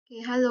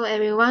Okay, hello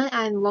everyone,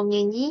 I'm Wang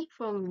Yanyi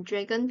from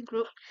Dragon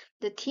Group.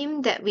 The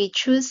team that we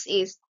choose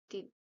is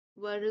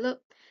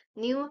develop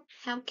new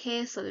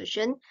healthcare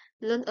solution,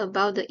 learn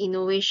about the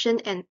innovation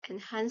and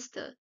enhance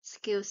the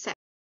skill set.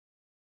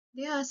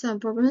 There are some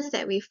problems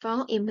that we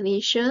found in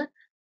Malaysia.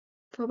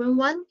 Problem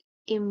 1,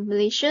 in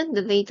Malaysia,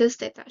 the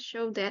latest data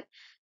show that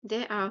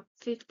there are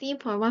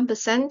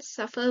 50.1%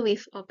 suffer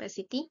with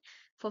obesity,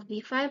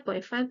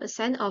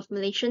 45.5% of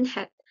Malaysians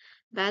had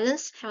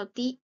balanced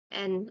healthy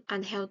and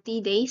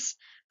unhealthy days.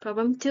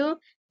 Problem 2,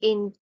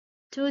 in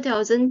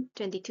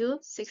 2022,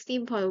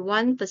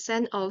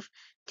 16.1% of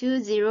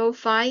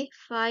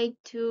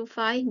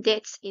 205,525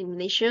 deaths in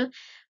Malaysia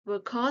were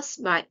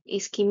caused by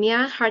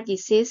ischemia heart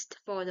disease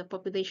for the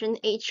population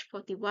aged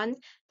 41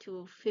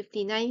 to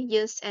 59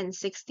 years and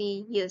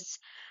 60 years.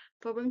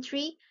 Problem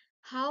 3,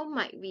 how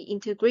might we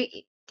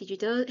integrate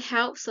digital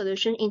health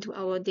solution into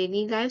our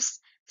daily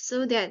lives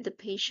so that the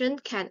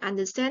patient can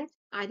understand,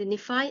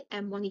 identify,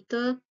 and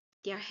monitor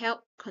their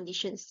health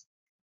conditions?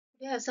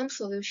 There are some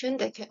solutions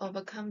that can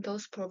overcome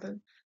those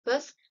problems.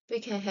 First,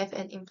 we can have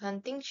an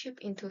implanting chip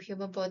into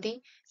human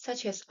body,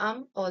 such as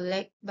arm or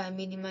leg, by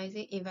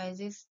minimizing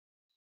invasive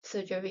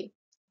surgery.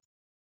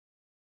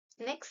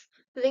 Next,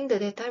 link the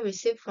data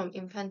received from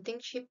implanting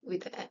chip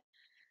with the app.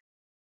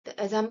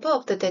 The example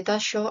of the data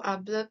show are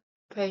blood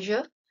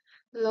pressure,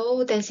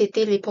 low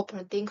density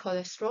lipoprotein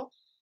cholesterol,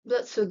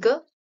 blood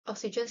sugar,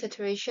 oxygen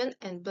saturation,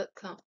 and blood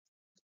count.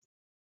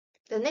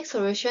 The next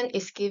solution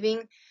is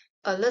giving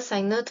alert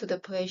signal to the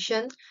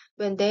patient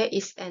when there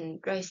is an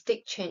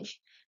drastic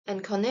change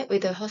and connect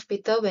with the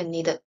hospital when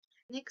needed.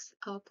 Next,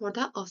 our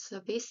product or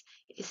service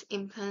is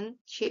implant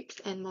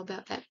chips and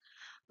mobile app.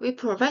 We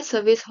provide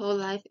service whole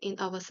life in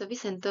our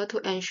service center to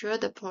ensure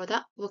the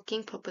product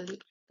working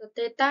properly. The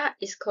data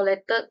is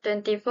collected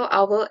 24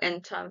 hours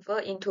and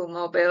transferred into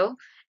mobile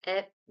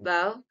app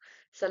via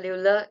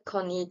cellular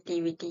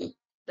connectivity.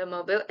 The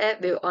mobile app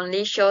will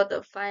only show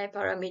the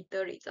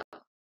 5-parameter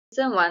result.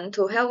 Reason 1,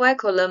 to help white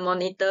collar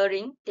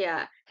monitoring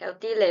their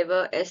healthy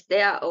level as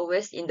they are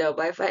always in the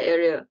Wi-Fi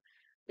area.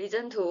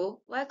 Reason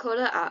 2, white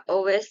collar are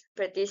always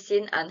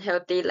practicing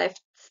unhealthy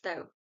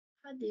lifestyle.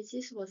 Heart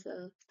disease was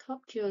a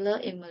top killer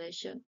in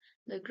Malaysia.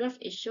 The graph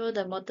is show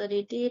the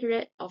mortality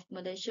rate of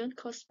Malaysians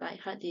caused by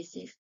heart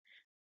disease.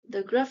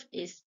 The graph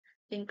is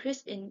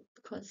increased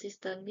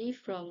consistently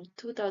from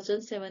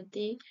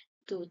 2017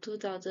 to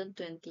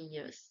 2020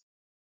 years.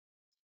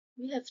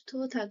 We have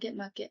two target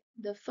market.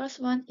 The first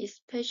one is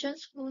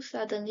patients who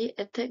suddenly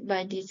attacked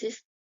by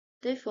disease.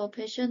 Therefore,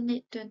 patients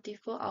need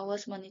 24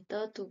 hours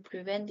monitor to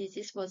prevent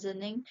disease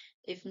worsening.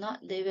 If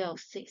not, they will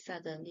sick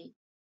suddenly.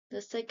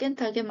 The second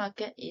target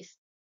market is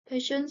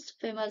patients'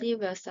 family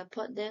will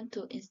support them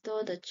to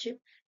install the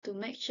chip to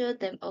make sure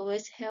them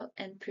always health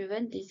and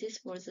prevent disease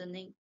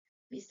worsening.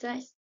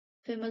 Besides,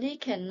 family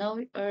can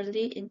know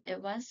early in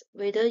advance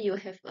whether you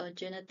have a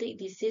genetic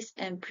disease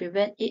and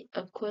prevent it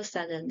occur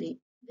suddenly.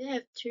 They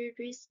have three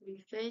risks we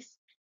face.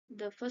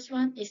 The first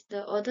one is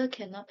the order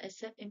cannot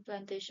accept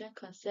implantation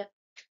concept.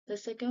 The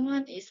second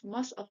one is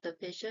most of the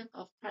patients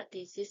of heart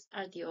disease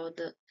are the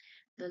order.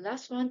 The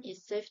last one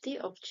is safety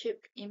of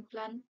chip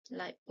implant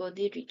like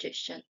body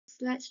rejection.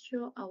 Slides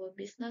show our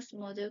business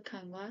model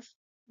canvas.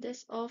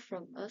 That's all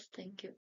from us. Thank you.